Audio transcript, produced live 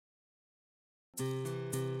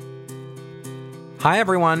Hi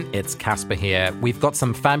everyone, it's Casper here. We've got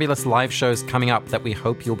some fabulous live shows coming up that we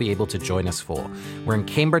hope you'll be able to join us for. We're in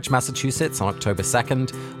Cambridge, Massachusetts on October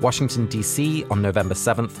 2nd, Washington, D.C. on November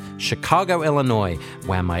 7th, Chicago, Illinois,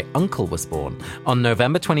 where my uncle was born, on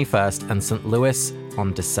November 21st, and St. Louis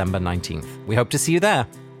on December 19th. We hope to see you there.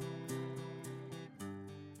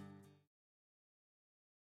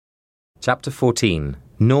 Chapter 14,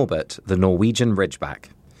 Norbert, the Norwegian Ridgeback.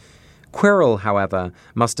 Quirrell, however,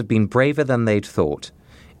 must have been braver than they'd thought.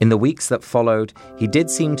 In the weeks that followed, he did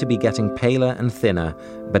seem to be getting paler and thinner,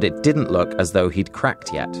 but it didn't look as though he'd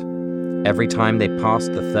cracked yet. Every time they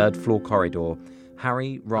passed the third-floor corridor,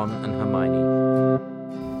 Harry, Ron, and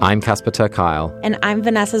Hermione. I'm Casper ter Kuile. And I'm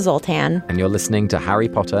Vanessa Zoltan. And you're listening to Harry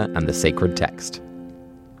Potter and the Sacred Text.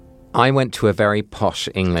 I went to a very posh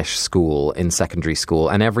English school in secondary school,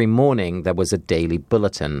 and every morning there was a daily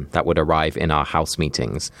bulletin that would arrive in our house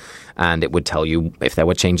meetings, and it would tell you if there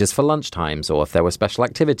were changes for lunchtimes or if there were special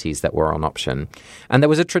activities that were on option. And there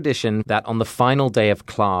was a tradition that on the final day of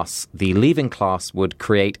class, the leaving class would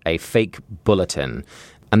create a fake bulletin.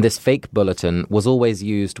 And this fake bulletin was always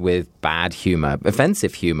used with bad humor,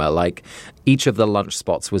 offensive humor, like each of the lunch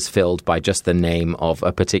spots was filled by just the name of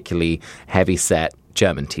a particularly heavy-set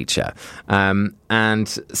German teacher. And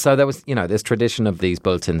so there was, this tradition of these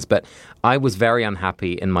bulletins. But I was very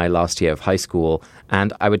unhappy in my last year of high school,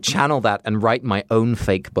 and I would channel that and write my own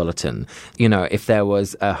fake bulletin. If there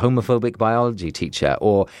was a homophobic biology teacher,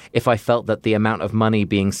 or if I felt that the amount of money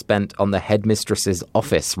being spent on the headmistress's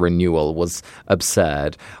office renewal was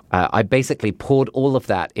absurd, I basically poured all of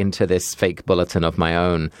that into this fake bulletin of my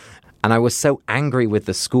own. And I was so angry with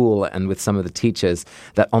the school and with some of the teachers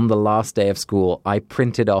that on the last day of school, I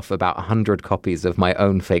printed off about 100 copies of my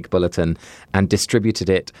own fake bulletin and distributed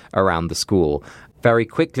it around the school. Very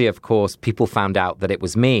quickly, of course, people found out that it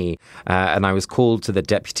was me, and I was called to the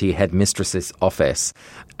deputy headmistress's office.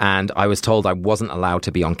 And I was told I wasn't allowed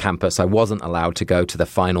to be on campus. I wasn't allowed to go to the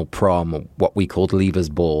final prom, or what we called Leavers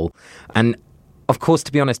Ball. And of course,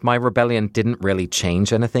 to be honest, my rebellion didn't really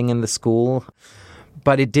change anything in the school.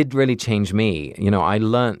 But it did really change me. I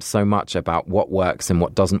learned so much about what works and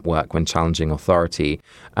what doesn't work when challenging authority.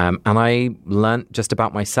 And I learned just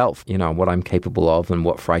about myself, what I'm capable of and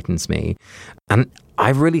what frightens me. And I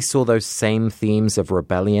really saw those same themes of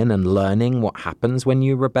rebellion and learning what happens when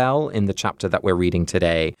you rebel in the chapter that we're reading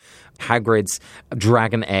today. Hagrid's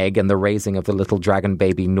dragon egg and the raising of the little dragon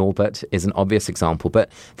baby Norbert is an obvious example.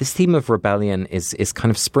 But this theme of rebellion is kind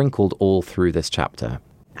of sprinkled all through this chapter.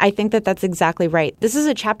 I think that that's exactly right. This is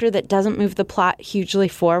a chapter that doesn't move the plot hugely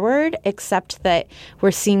forward, except that we're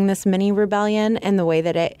seeing this mini rebellion and the way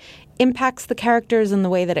that it impacts the characters and the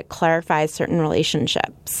way that it clarifies certain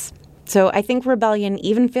relationships. So I think rebellion,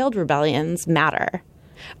 even failed rebellions, matter.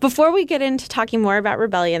 Before we get into talking more about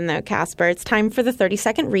rebellion, though, Casper, it's time for the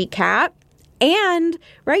 30-second recap. And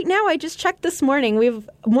right now, I just checked this morning, we have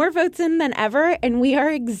more votes in than ever, and we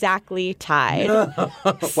are exactly tied. Well,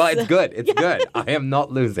 it's good. It's good. I am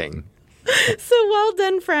not losing. So well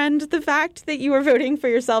done, friend. The fact that you are voting for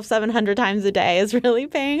yourself 700 times a day is really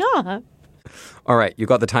paying off. All right. You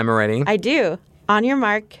got the timer ready? I do. On your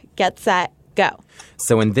mark, get set, go.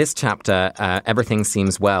 So in this chapter, everything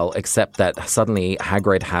seems well, except that suddenly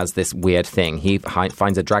Hagrid has this weird thing. He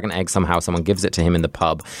finds a dragon egg somehow. Someone gives it to him in the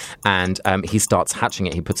pub, and he starts hatching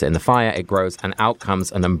it. He puts it in the fire. It grows, and out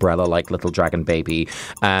comes an umbrella-like little dragon baby.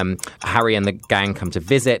 Harry and the gang come to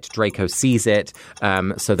visit. Draco sees it,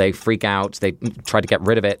 so they freak out. They try to get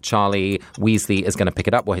rid of it. Charlie Weasley is going to pick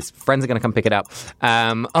it up, or his friends are going to come pick it up.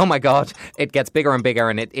 Oh my God! It gets bigger and bigger,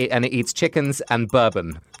 and it eats chickens and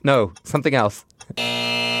bourbon. No, something else.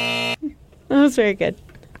 That was very good.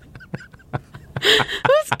 That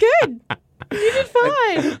was good. You did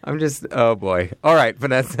fine. Oh boy. All right,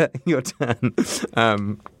 Vanessa, your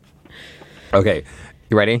turn. Okay,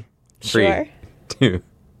 you ready? Sure. 3, 2,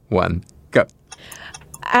 1, go.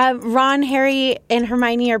 Ron, Harry, and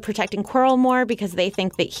Hermione are protecting Quirrell more because they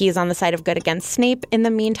think that he's on the side of good against Snape. In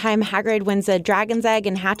the meantime, Hagrid wins a dragon's egg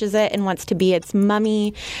and hatches it and wants to be its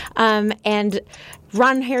mummy. And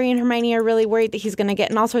Ron, Harry, and Hermione are really worried that he's going to get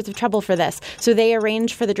in all sorts of trouble for this. So they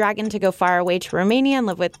arrange for the dragon to go far away to Romania and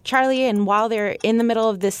live with Charlie. And while they're in the middle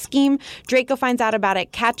of this scheme, Draco finds out about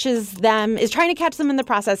it, catches them, is trying to catch them in the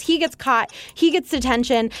process. He gets caught. He gets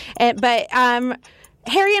detention. But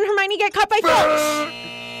Harry and Hermione get caught by Filch.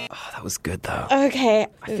 Oh, that was good, though. Okay.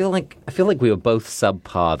 I feel like we were both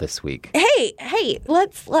subpar this week. Hey,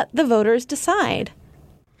 let's let the voters decide.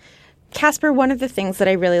 Casper, one of the things that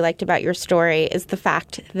I really liked about your story is the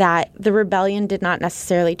fact that the rebellion did not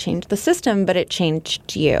necessarily change the system, but it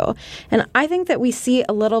changed you. And I think that we see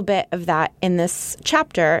a little bit of that in this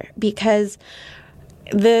chapter because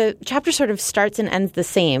the chapter sort of starts and ends the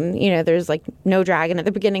same. There's like no dragon at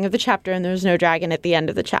the beginning of the chapter and there's no dragon at the end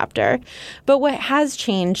of the chapter. But what has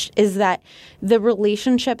changed is that the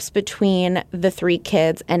relationships between the three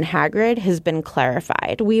kids and Hagrid has been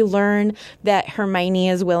clarified. We learn that Hermione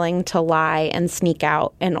is willing to lie and sneak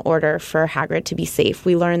out in order for Hagrid to be safe.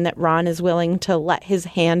 We learn that Ron is willing to let his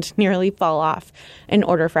hand nearly fall off in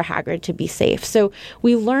order for Hagrid to be safe. So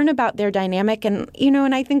we learn about their dynamic and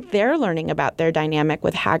I think they're learning about their dynamic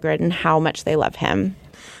with Hagrid and how much they love him.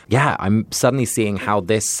 Yeah, I'm suddenly seeing how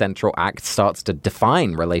this central act starts to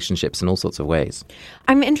define relationships in all sorts of ways.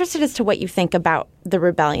 I'm interested as to what you think about the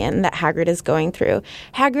rebellion that Hagrid is going through.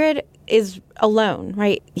 Hagrid is alone,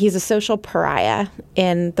 right? He's a social pariah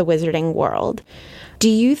in the wizarding world. Do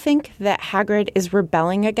you think that Hagrid is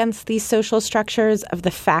rebelling against these social structures of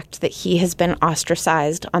the fact that he has been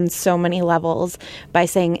ostracized on so many levels by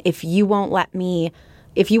saying, if you won't let me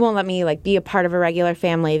like be a part of a regular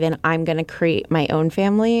family, then I'm going to create my own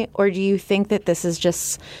family? Or do you think that this is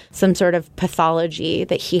just some sort of pathology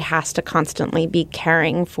that he has to constantly be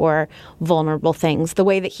caring for vulnerable things, the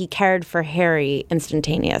way that he cared for Harry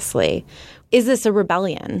instantaneously? Is this a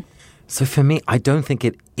rebellion? So for me, I don't think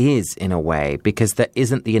it is in a way, because there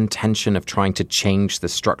isn't the intention of trying to change the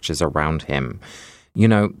structures around him.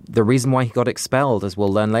 The reason why he got expelled, as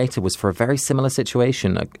we'll learn later, was for a very similar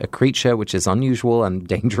situation, a creature which is unusual and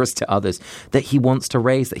dangerous to others that he wants to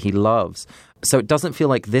raise, that he loves. So it doesn't feel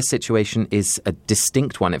like this situation is a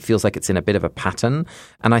distinct one. It feels like it's in a bit of a pattern.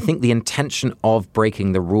 And I think the intention of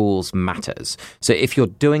breaking the rules matters. So if you're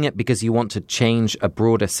doing it because you want to change a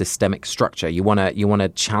broader systemic structure, you want to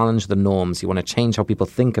challenge the norms, you want to change how people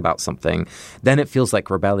think about something, then it feels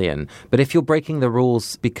like rebellion. But if you're breaking the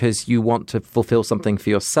rules because you want to fulfill something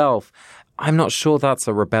for yourself, I'm not sure that's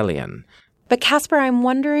a rebellion. But Casper, I'm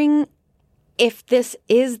wondering if this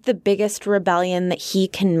is the biggest rebellion that he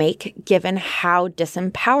can make, given how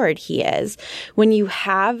disempowered he is. When you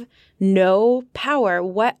have no power,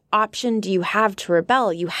 what option do you have to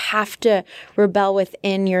rebel? You have to rebel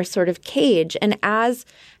within your sort of cage. And as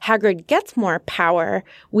Hagrid gets more power,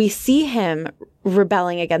 we see him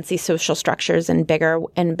rebelling against these social structures in bigger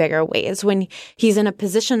and bigger ways. When he's in a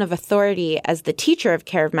position of authority as the teacher of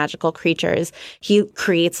Care of Magical Creatures, he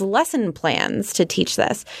creates lesson plans to teach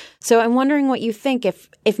this. So I'm wondering what you think,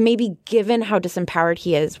 if maybe given how disempowered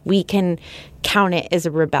he is, we can count it as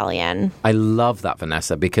a rebellion. I love that,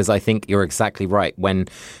 Vanessa, because I think you're exactly right. When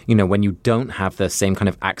you don't have the same kind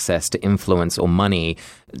of access to influence or money,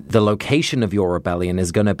 the location of your rebellion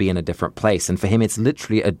is going to be in a different place. And for him, it's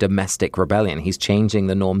literally a domestic rebellion. He's changing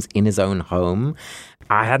the norms in his own home.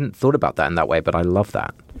 I hadn't thought about that in that way, but I love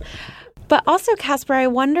that. But also, Casper, I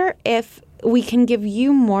wonder if we can give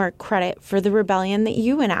you more credit for the rebellion that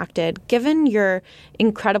you enacted, given your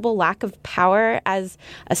incredible lack of power as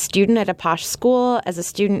a student at a posh school, as a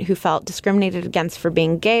student who felt discriminated against for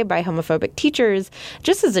being gay by homophobic teachers.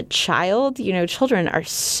 Just as a child, children are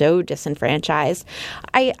so disenfranchised.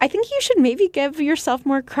 I think you should maybe give yourself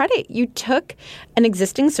more credit. You took an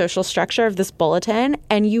existing social structure of this bulletin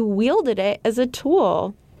and you wielded it as a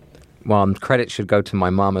tool. Well, credit should go to my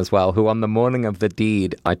mom as well, who on the morning of the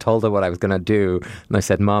deed, I told her what I was going to do. And I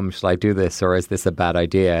said, Mom, shall I do this or is this a bad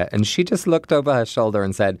idea? And she just looked over her shoulder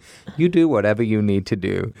and said, you do whatever you need to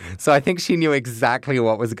do. So I think she knew exactly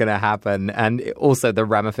what was going to happen and also the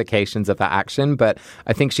ramifications of that action. But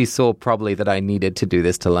I think she saw probably that I needed to do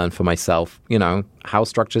this to learn for myself, how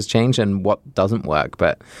structures change and what doesn't work.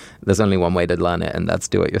 But there's only one way to learn it, and that's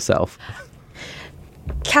do it yourself.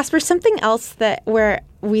 Casper, something else where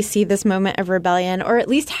we see this moment of rebellion, or at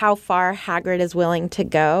least how far Hagrid is willing to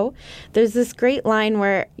go. There's this great line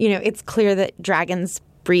where, it's clear that dragons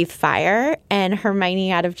breathe fire, and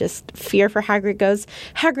Hermione, out of just fear for Hagrid, goes,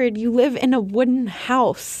 Hagrid, you live in a wooden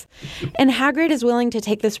house. And Hagrid is willing to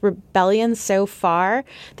take this rebellion so far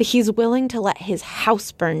that he's willing to let his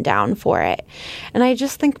house burn down for it. And I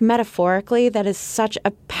just think metaphorically that is such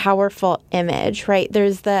a powerful image, right?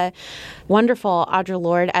 There's the wonderful Audre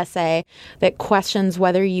Lorde essay that questions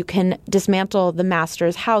whether you can dismantle the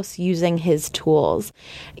master's house using his tools.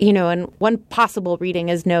 And one possible reading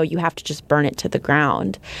is no, you have to just burn it to the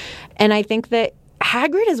ground. And I think that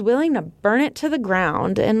Hagrid is willing to burn it to the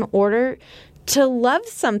ground in order to love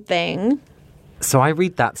something. So I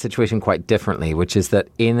read that situation quite differently, which is that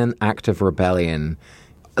in an act of rebellion,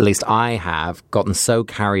 at least I have, gotten so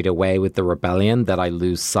carried away with the rebellion that I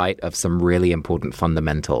lose sight of some really important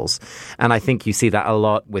fundamentals. And I think you see that a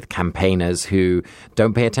lot with campaigners who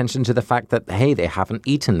don't pay attention to the fact that, hey, they haven't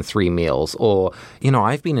eaten 3 meals. Or,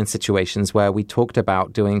 I've been in situations where we talked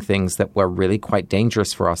about doing things that were really quite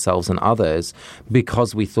dangerous for ourselves and others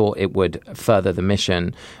because we thought it would further the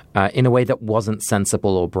mission in a way that wasn't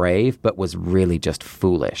sensible or brave, but was really just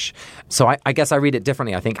foolish. So I guess I read it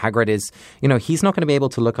differently. I think Hagrid is, he's not going to be able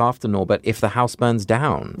to look after Norbert if the house burns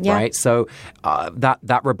down, right? So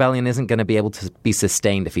that rebellion isn't going to be able to be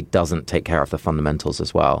sustained if he doesn't take care of the fundamentals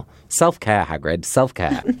as well. Self-care, Hagrid,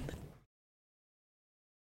 self-care.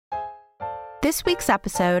 This week's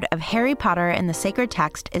episode of Harry Potter and the Sacred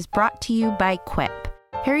Text is brought to you by Quip.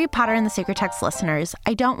 Harry Potter and the Sacred Text listeners,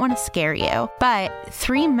 I don't want to scare you, but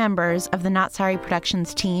 3 members of the Not Sorry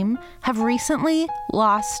Productions team have recently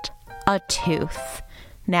lost a tooth.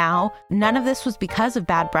 Now, none of this was because of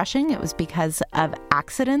bad brushing. It was because of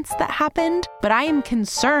accidents that happened. But I am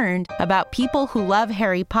concerned about people who love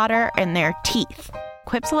Harry Potter and their teeth.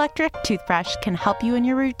 Quip's electric toothbrush can help you in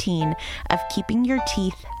your routine of keeping your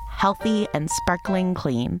teeth healthy and sparkling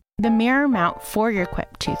clean. The mirror mount for your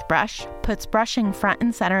Quip toothbrush puts brushing front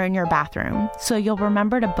and center in your bathroom, so you'll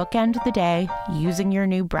remember to bookend the day using your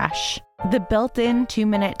new brush. The built-in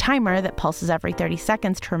 2-minute timer that pulses every 30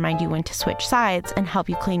 seconds to remind you when to switch sides and help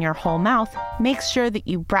you clean your whole mouth makes sure that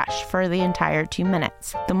you brush for the entire 2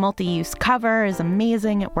 minutes. The multi-use cover is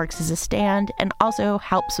amazing. It works as a stand and also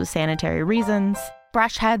helps with sanitary reasons.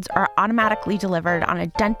 Brush heads are automatically delivered on a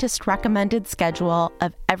dentist-recommended schedule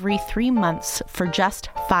of every 3 months for just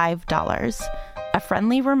 $5. A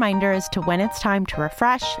friendly reminder as to when it's time to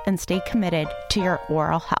refresh and stay committed to your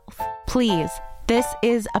oral health. Please, this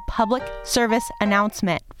is a public service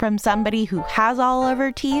announcement from somebody who has all of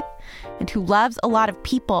her teeth and who loves a lot of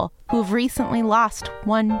people who have recently lost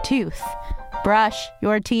 1 tooth. Brush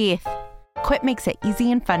your teeth. Quip makes it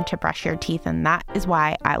easy and fun to brush your teeth, and that is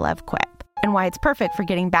why I love Quip. And why it's perfect for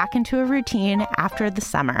getting back into a routine after the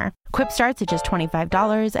summer. Quip starts at just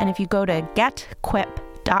 $25, and if you go to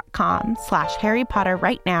getquip.com/Harry Potter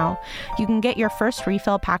right now, you can get your first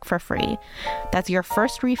refill pack for free. That's your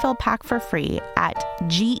first refill pack for free at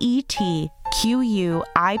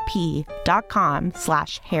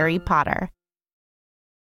getquip.com/Harry Potter.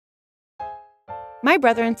 My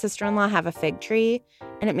brother and sister-in-law have a fig tree,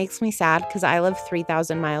 and it makes me sad because I live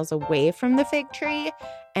 3,000 miles away from the fig tree,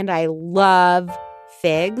 and I love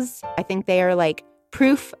figs. I think they are like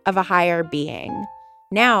proof of a higher being.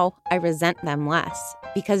 Now I resent them less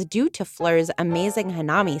because due to Fleur's amazing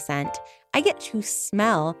Hanami scent, I get to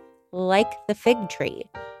smell like the fig tree.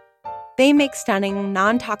 They make stunning,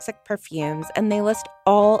 non-toxic perfumes, and they list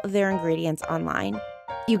all of their ingredients online.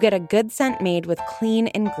 You get a good scent made with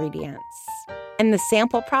clean ingredients. And the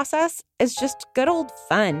sample process is just good old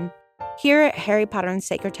fun. Here at Harry Potter and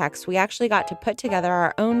Sacred Text, we actually got to put together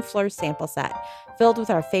our own Fleur sample set filled with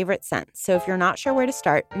our favorite scents. So if you're not sure where to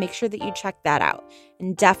start, make sure that you check that out.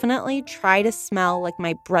 And definitely try to smell like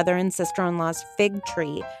my brother and sister-in-law's fig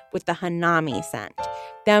tree with the Hanami scent.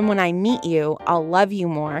 Then when I meet you, I'll love you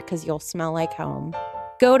more because you'll smell like home.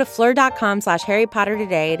 Go to fleur.com/Harry Potter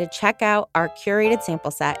today to check out our curated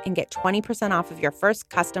sample set and get 20% off of your first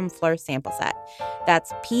custom Fleur sample set.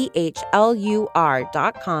 That's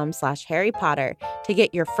PHLUR.com/Harry Potter to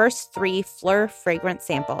get your first 3 Fleur fragrance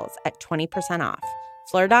samples at 20% off.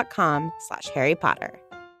 Fleur.com/Harry Potter.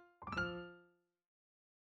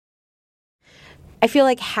 I feel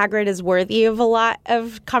like Hagrid is worthy of a lot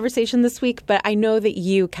of conversation this week, but I know that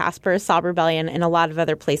you, Casper, saw Rebellion in a lot of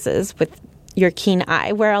other places with your keen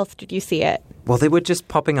eye. Where else did you see it? Well, they were just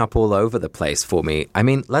popping up all over the place for me. I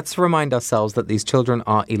mean, let's remind ourselves that these children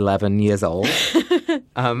are 11 years old.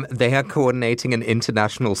 They are coordinating an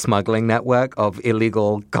international smuggling network of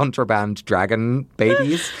illegal contraband dragon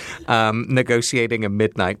babies, negotiating a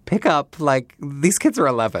midnight pickup. Like, these kids are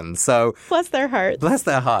 11, so... Bless their hearts. Bless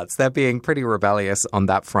their hearts. They're being pretty rebellious on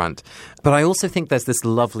that front. But I also think there's this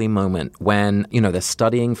lovely moment when, they're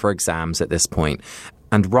studying for exams at this point.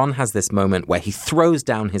 And Ron has this moment where he throws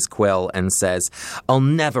down his quill and says, "I'll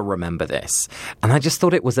never remember this." And I just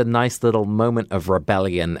thought it was a nice little moment of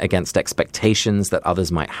rebellion against expectations that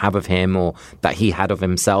others might have of him or that he had of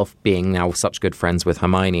himself, being now such good friends with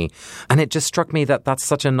Hermione. And it just struck me that that's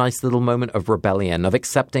such a nice little moment of rebellion, of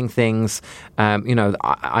accepting things.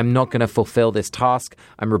 I'm not going to fulfill this task.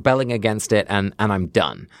 I'm rebelling against it and I'm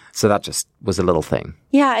done. So that just was a little thing.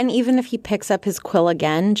 Yeah, and even if he picks up his quill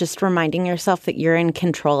again, just reminding yourself that you're in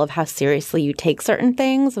control of how seriously you take certain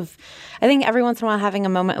things. I think every once in a while having a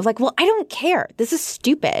moment of like, well, I don't care. This is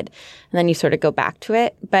stupid. And then you sort of go back to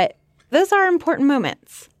it. But Those are important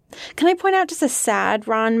moments. Can I point out just a sad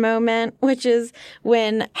Ron moment, which is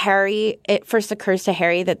when it first occurs to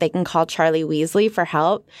Harry that they can call Charlie Weasley for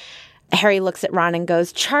help. Harry looks at Ron and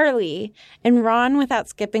goes, "Charlie." And Ron, without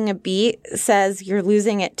skipping a beat, says, "You're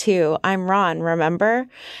losing it too. I'm Ron, remember?"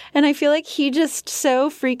 And I feel like he just so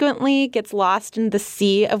frequently gets lost in the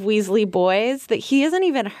sea of Weasley boys that he isn't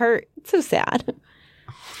even hurt. It's so sad.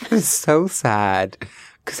 It's so sad.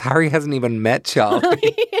 Because Harry hasn't even met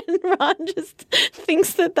Charlie. And Ron just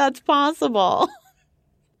thinks that that's possible.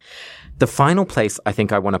 The final place I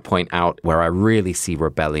think I want to point out where I really see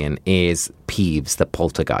rebellion is Peeves, the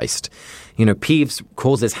poltergeist. You know, Peeves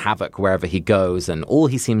causes havoc wherever he goes, and all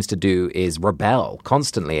he seems to do is rebel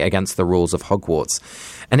constantly against the rules of Hogwarts.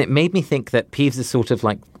 And it made me think that Peeves is sort of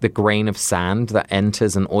like the grain of sand that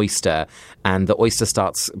enters an oyster, and the oyster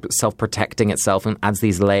starts self-protecting itself and adds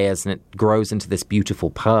these layers, and it grows into this beautiful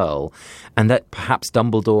pearl. And that perhaps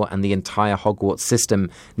Dumbledore and the entire Hogwarts system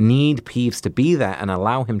need Peeves to be there and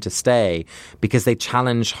allow him to stay because they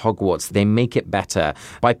challenge Hogwarts. They make it better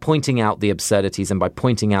by pointing out the absurdities and by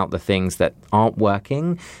pointing out the things that aren't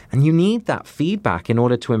working. And you need that feedback in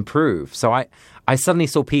order to improve. So I suddenly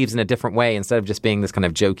saw Peeves in a different way. Instead of just being this kind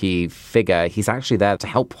of jokey figure, he's actually there to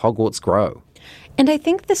help Hogwarts grow. And I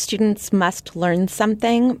think the students must learn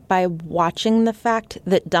something by watching the fact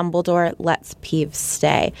that Dumbledore lets Peeves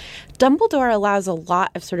stay. Dumbledore allows a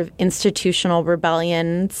lot of sort of institutional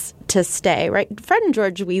rebellions to stay, right? Fred and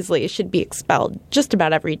George Weasley should be expelled just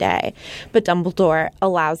about every day, but Dumbledore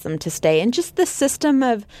allows them to stay. And just the system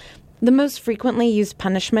of the most frequently used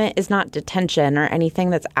punishment is not detention or anything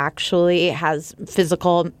that's actually has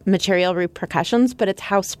physical material repercussions, but it's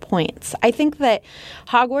house points. I think that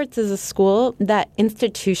Hogwarts is a school that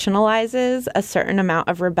institutionalizes a certain amount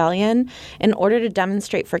of rebellion in order to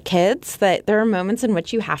demonstrate for kids that there are moments in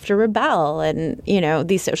which you have to rebel, and, you know,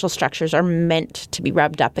 these social structures are meant to be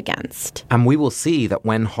rubbed up against. And we will see that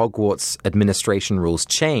when Hogwarts administration rules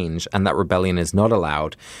change and that rebellion is not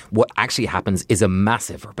allowed, what actually happens is a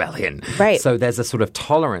massive rebellion. Right. So there's a sort of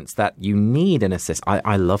tolerance that you need in a system.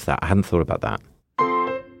 I love that. I hadn't thought about that.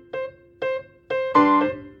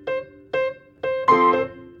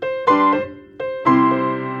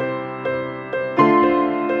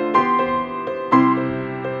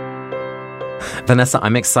 Vanessa,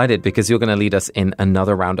 I'm excited because you're going to lead us in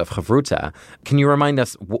another round of Chavruta. Can you remind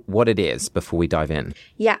us what it is before we dive in?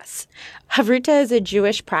 Yes. Chavruta is a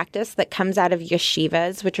Jewish practice that comes out of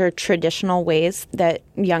yeshivas, which are traditional ways that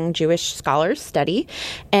young Jewish scholars study.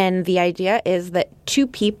 And the idea is that two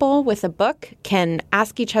people with a book can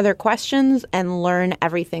ask each other questions and learn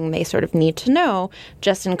everything they sort of need to know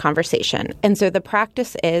just in conversation. And so the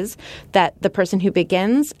practice is that the person who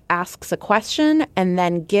begins asks a question and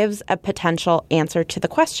then gives a potential answer to the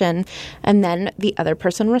question, and then the other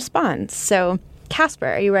person responds. So, Casper,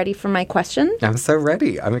 are you ready for my question? I'm so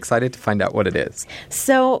ready. I'm excited to find out what it is.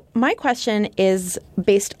 So, my question is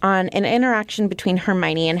based on an interaction between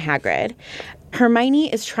Hermione and Hagrid.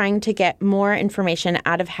 Hermione is trying to get more information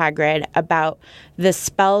out of Hagrid about the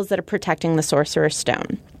spells that are protecting the Sorcerer's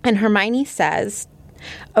Stone. And Hermione says,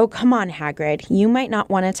 "Oh, come on, Hagrid. You might not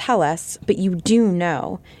want to tell us, but you do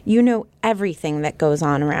know. You know everything that goes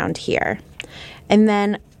on around here." And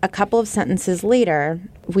then a couple of sentences later,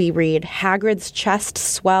 we read, "Hagrid's chest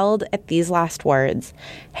swelled at these last words.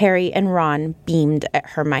 Harry and Ron beamed at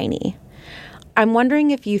Hermione." I'm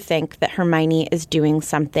wondering if you think that Hermione is doing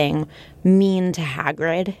something mean to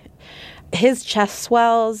Hagrid. His chest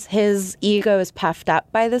swells, his ego is puffed up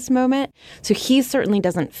by this moment, so he certainly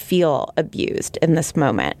doesn't feel abused in this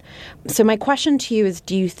moment. So my question to you is,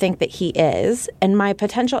 do you think that he is? And my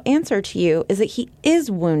potential answer to you is that he is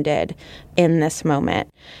wounded in this moment.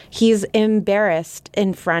 He's embarrassed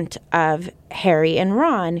in front of Harry and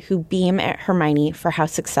Ron, who beam at Hermione for how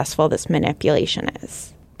successful this manipulation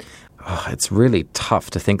is. Oh, it's really tough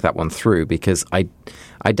to think that one through because I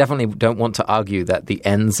definitely don't want to argue that the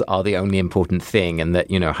ends are the only important thing and that,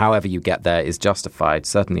 you know, however you get there is justified.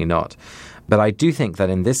 Certainly not. But I do think that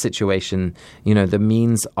in this situation, you know, the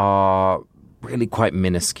means are really quite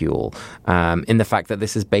minuscule in the fact that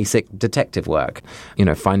this is basic detective work, you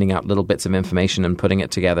know, finding out little bits of information and putting it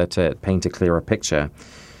together to paint a clearer picture.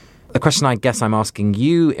 The question I guess I'm asking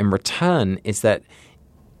you in return is that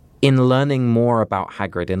in learning more about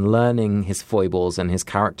Hagrid, in learning his foibles and his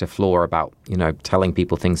character flaw about, you know, telling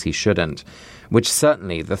people things he shouldn't, which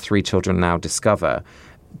certainly the three children now discover,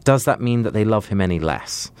 does that mean that they love him any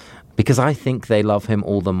less? Because I think they love him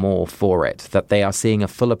all the more for it, that they are seeing a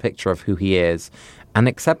fuller picture of who he is and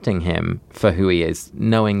accepting him for who he is,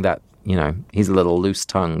 knowing that, you know, he's a little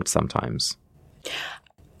loose-tongued sometimes.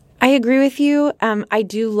 I agree with you. I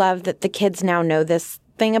do love that the kids now know this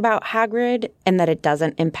thing about Hagrid and that it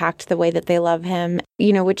doesn't impact the way that they love him,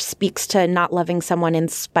 which speaks to not loving someone in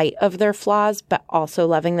spite of their flaws, but also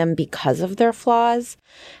loving them because of their flaws.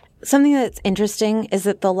 Something that's interesting is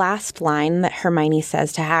that the last line that Hermione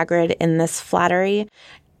says to Hagrid in this flattery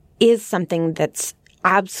is something that's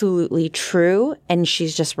absolutely true, and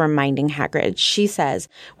she's just reminding Hagrid. She says,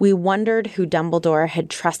 "We wondered who Dumbledore had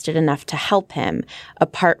trusted enough to help him,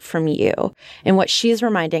 apart from you." And what she's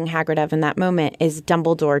reminding Hagrid of in that moment is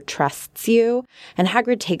Dumbledore trusts you, and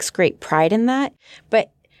Hagrid takes great pride in that. But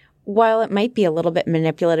while it might be a little bit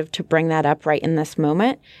manipulative to bring that up right in this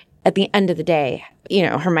moment, at the end of the day,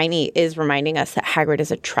 Hermione is reminding us that Hagrid is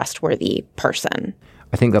a trustworthy person.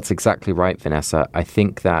 I think that's exactly right, Vanessa. I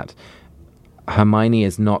think that Hermione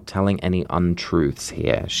is not telling any untruths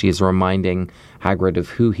here. She is reminding Hagrid of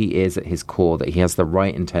who he is at his core, that he has the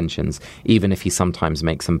right intentions, even if he sometimes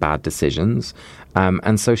makes some bad decisions.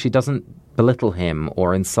 And so she doesn't belittle him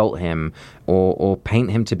or insult him or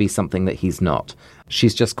paint him to be something that he's not.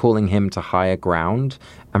 She's just calling him to higher ground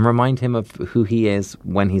and remind him of who he is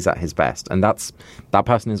when he's at his best. And that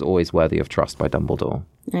person is always worthy of trust by Dumbledore.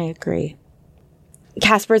 I agree.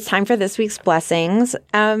 Casper, it's time for this week's blessings.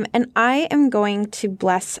 And I am going to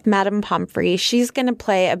bless Madame Pomfrey. She's going to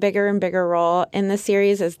play a bigger and bigger role in the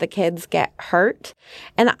series as the kids get hurt.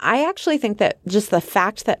 And I actually think that just the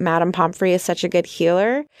fact that Madame Pomfrey is such a good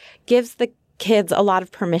healer gives the kids a lot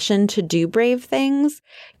of permission to do brave things.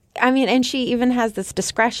 And she even has this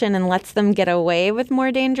discretion and lets them get away with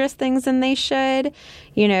more dangerous things than they should.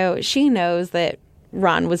 She knows that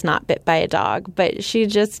Ron was not bit by a dog, but she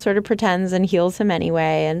just sort of pretends and heals him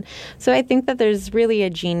anyway. And so I think that there's really a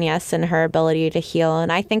genius in her ability to heal. And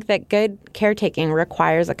I think that good caretaking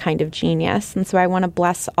requires a kind of genius. And so I want to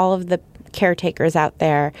bless all of the caretakers out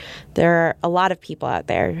there. There are a lot of people out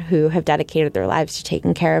there who have dedicated their lives to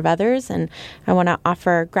taking care of others. And I want to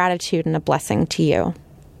offer gratitude and a blessing to you.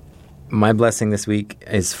 My blessing this week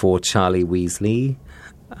is for Charlie Weasley.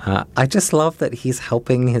 I just love that he's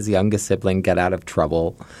helping his younger sibling get out of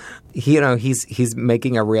trouble. He's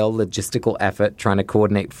making a real logistical effort trying to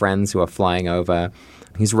coordinate friends who are flying over.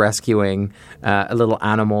 He's rescuing a little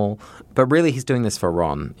animal. But really, he's doing this for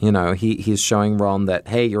Ron. He's showing Ron that,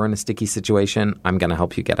 hey, you're in a sticky situation. I'm going to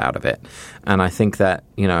help you get out of it. And I think that,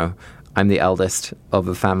 I'm the eldest of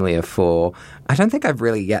a family of 4. I don't think I've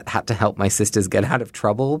really yet had to help my sisters get out of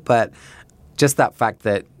trouble. But just that fact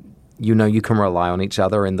that you can rely on each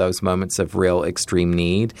other in those moments of real extreme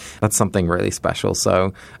need. That's something really special.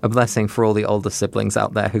 So a blessing for all the older siblings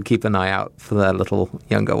out there who keep an eye out for their little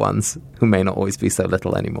younger ones who may not always be so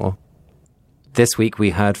little anymore. This week we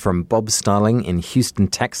heard from Bob Starling in Houston,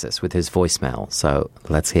 Texas with his voicemail. So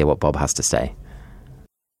let's hear what Bob has to say.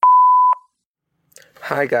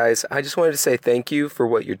 Hi guys, I just wanted to say thank you for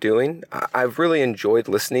what you're doing. I've really enjoyed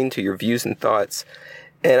listening to your views and thoughts,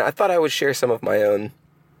 and I thought I would share some of my own.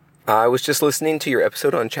 I was just listening to your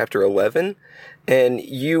episode on Chapter 11, and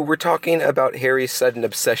you were talking about Harry's sudden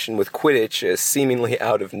obsession with Quidditch seemingly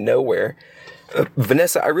out of nowhere.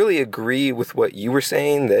 Vanessa, I really agree with what you were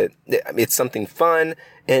saying, that it's something fun,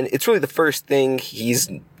 and it's really the first thing he's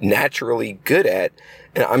naturally good at,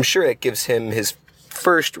 and I'm sure it gives him his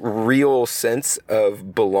first real sense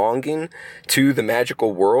of belonging to the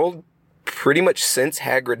magical world pretty much since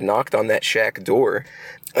Hagrid knocked on that shack door.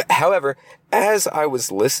 However, as I was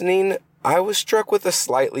listening, I was struck with a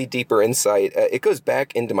slightly deeper insight. It goes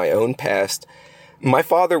back into my own past. My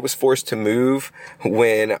father was forced to move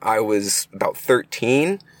when I was about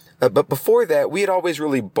 13. But before that, we had always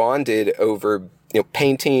really bonded over,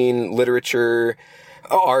 painting, literature,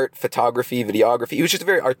 art, photography, videography. He was just a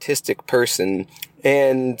very artistic person.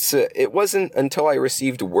 And it wasn't until I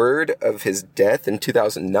received word of his death in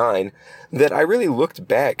 2009 that I really looked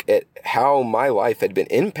back at how my life had been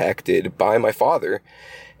impacted by my father.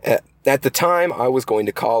 At the time, I was going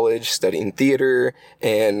to college, studying theater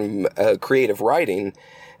and creative writing.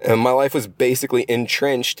 My life was basically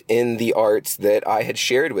entrenched in the arts that I had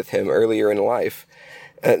shared with him earlier in life.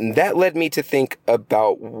 That led me to think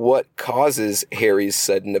about what causes Harry's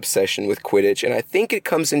sudden obsession with Quidditch, and I think it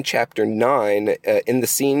comes in Chapter 9, in the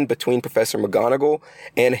scene between Professor McGonagall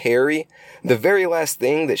and Harry. The very last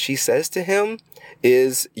thing that she says to him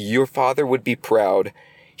is, "Your father would be proud.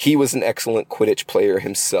 He was an excellent Quidditch player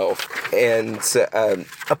himself." And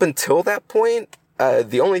up until that point,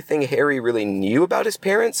 the only thing Harry really knew about his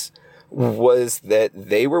parents was that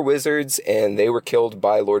they were wizards and they were killed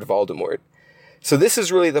by Lord Voldemort. So this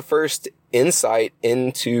is really the first insight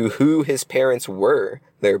into who his parents were,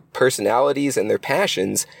 their personalities and their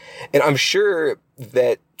passions. And I'm sure,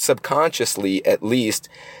 that subconsciously, at least,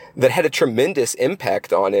 that had a tremendous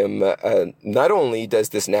impact on him. Not only does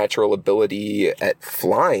this natural ability at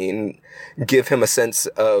flying give him a sense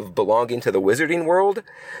of belonging to the wizarding world,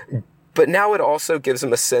 but now it also gives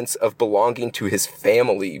him a sense of belonging to his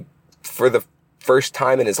family for the first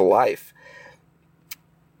time in his life.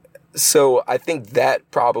 So I think that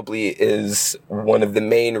probably is one of the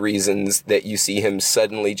main reasons that you see him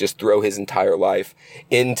suddenly just throw his entire life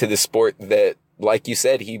into the sport that, like you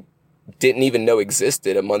said, he didn't even know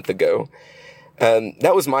existed a month ago.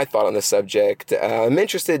 That was my thought on the subject. I'm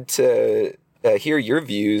interested to hear your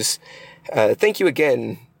views. Thank you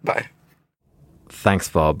again. Bye. Thanks,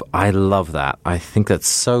 Bob. I love that. I think that's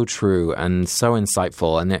so true and so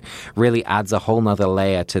insightful, and it really adds a whole nother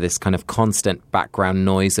layer to this kind of constant background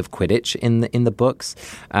noise of Quidditch in the books,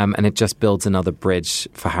 and it just builds another bridge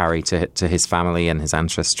for Harry to his family and his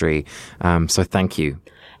ancestry. So thank you.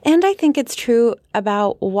 And I think it's true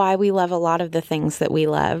about why we love a lot of the things that we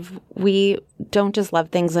love. We don't just love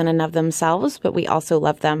things in and of themselves, but we also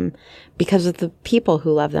love them because of the people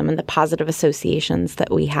who love them and the positive associations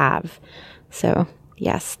that we have. So,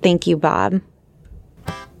 yes, thank you, Bob.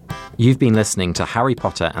 You've been listening to Harry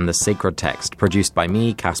Potter and the Sacred Text, produced by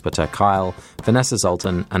me, Casper ter Kuile, Vanessa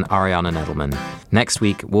Zoltan, and Ariana Nedelman. Next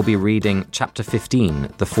week, we'll be reading Chapter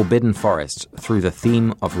 15, The Forbidden Forest, through the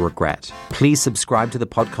theme of regret. Please subscribe to the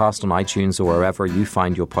podcast on iTunes or wherever you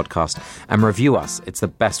find your podcast, and review us. It's the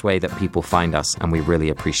best way that people find us, and we really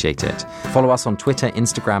appreciate it. Follow us on Twitter,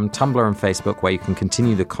 Instagram, Tumblr, and Facebook, where you can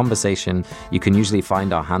continue the conversation. You can usually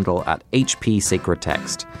find our handle at HP Sacred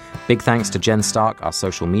Text. Big thanks to Jen Stark, our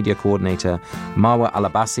social media coordinator, Marwa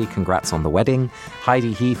Alabasi, congrats on the wedding,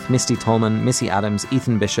 Heidi Heath, Misty Tolman, Missy Adams,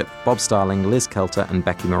 Ethan Bishop, Bob Starling, Liz Kelter, and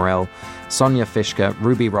Becky Morell, Sonia Fishker,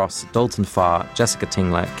 Ruby Ross, Dalton Farr, Jessica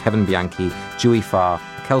Tingler, Kevin Bianchi, Dewey Farr,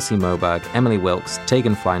 Kelsey Moberg, Emily Wilkes,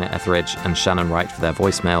 Tegan Flyner Etheridge, and Shannon Wright for their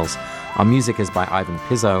voicemails. Our music is by Ivan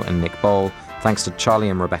Pizzo and Nick Bowl. Thanks to Charlie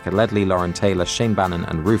and Rebecca Ledley, Lauren Taylor, Shane Bannon,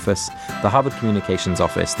 and Rufus, the Harvard Communications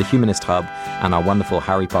Office, the Humanist Hub, and our wonderful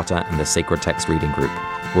Harry Potter and the Sacred Text Reading Group.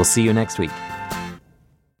 We'll see you next week.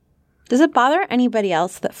 Does it bother anybody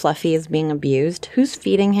else that Fluffy is being abused? Who's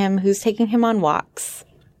feeding him? Who's taking him on walks?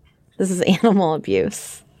 This is animal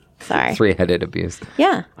abuse. Sorry. Three-headed abuse.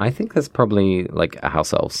 Yeah. I think that's probably like a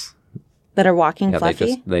house elves. That are walking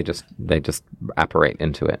Fluffy? They just apparate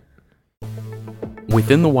into it.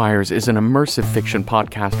 Within the Wires is an immersive fiction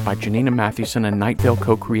podcast by Janina Mathewson and Night Vale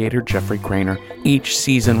co-creator Jeffrey Craner. Each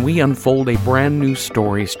season, we unfold a brand new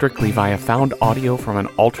story strictly via found audio from an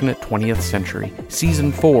alternate 20th century.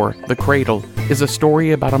 Season 4, The Cradle, is a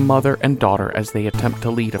story about a mother and daughter as they attempt to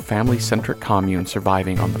lead a family-centric commune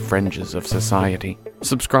surviving on the fringes of society.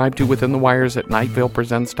 Subscribe to Within the Wires at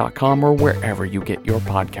nightvalepresents.com or wherever you get your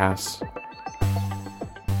podcasts.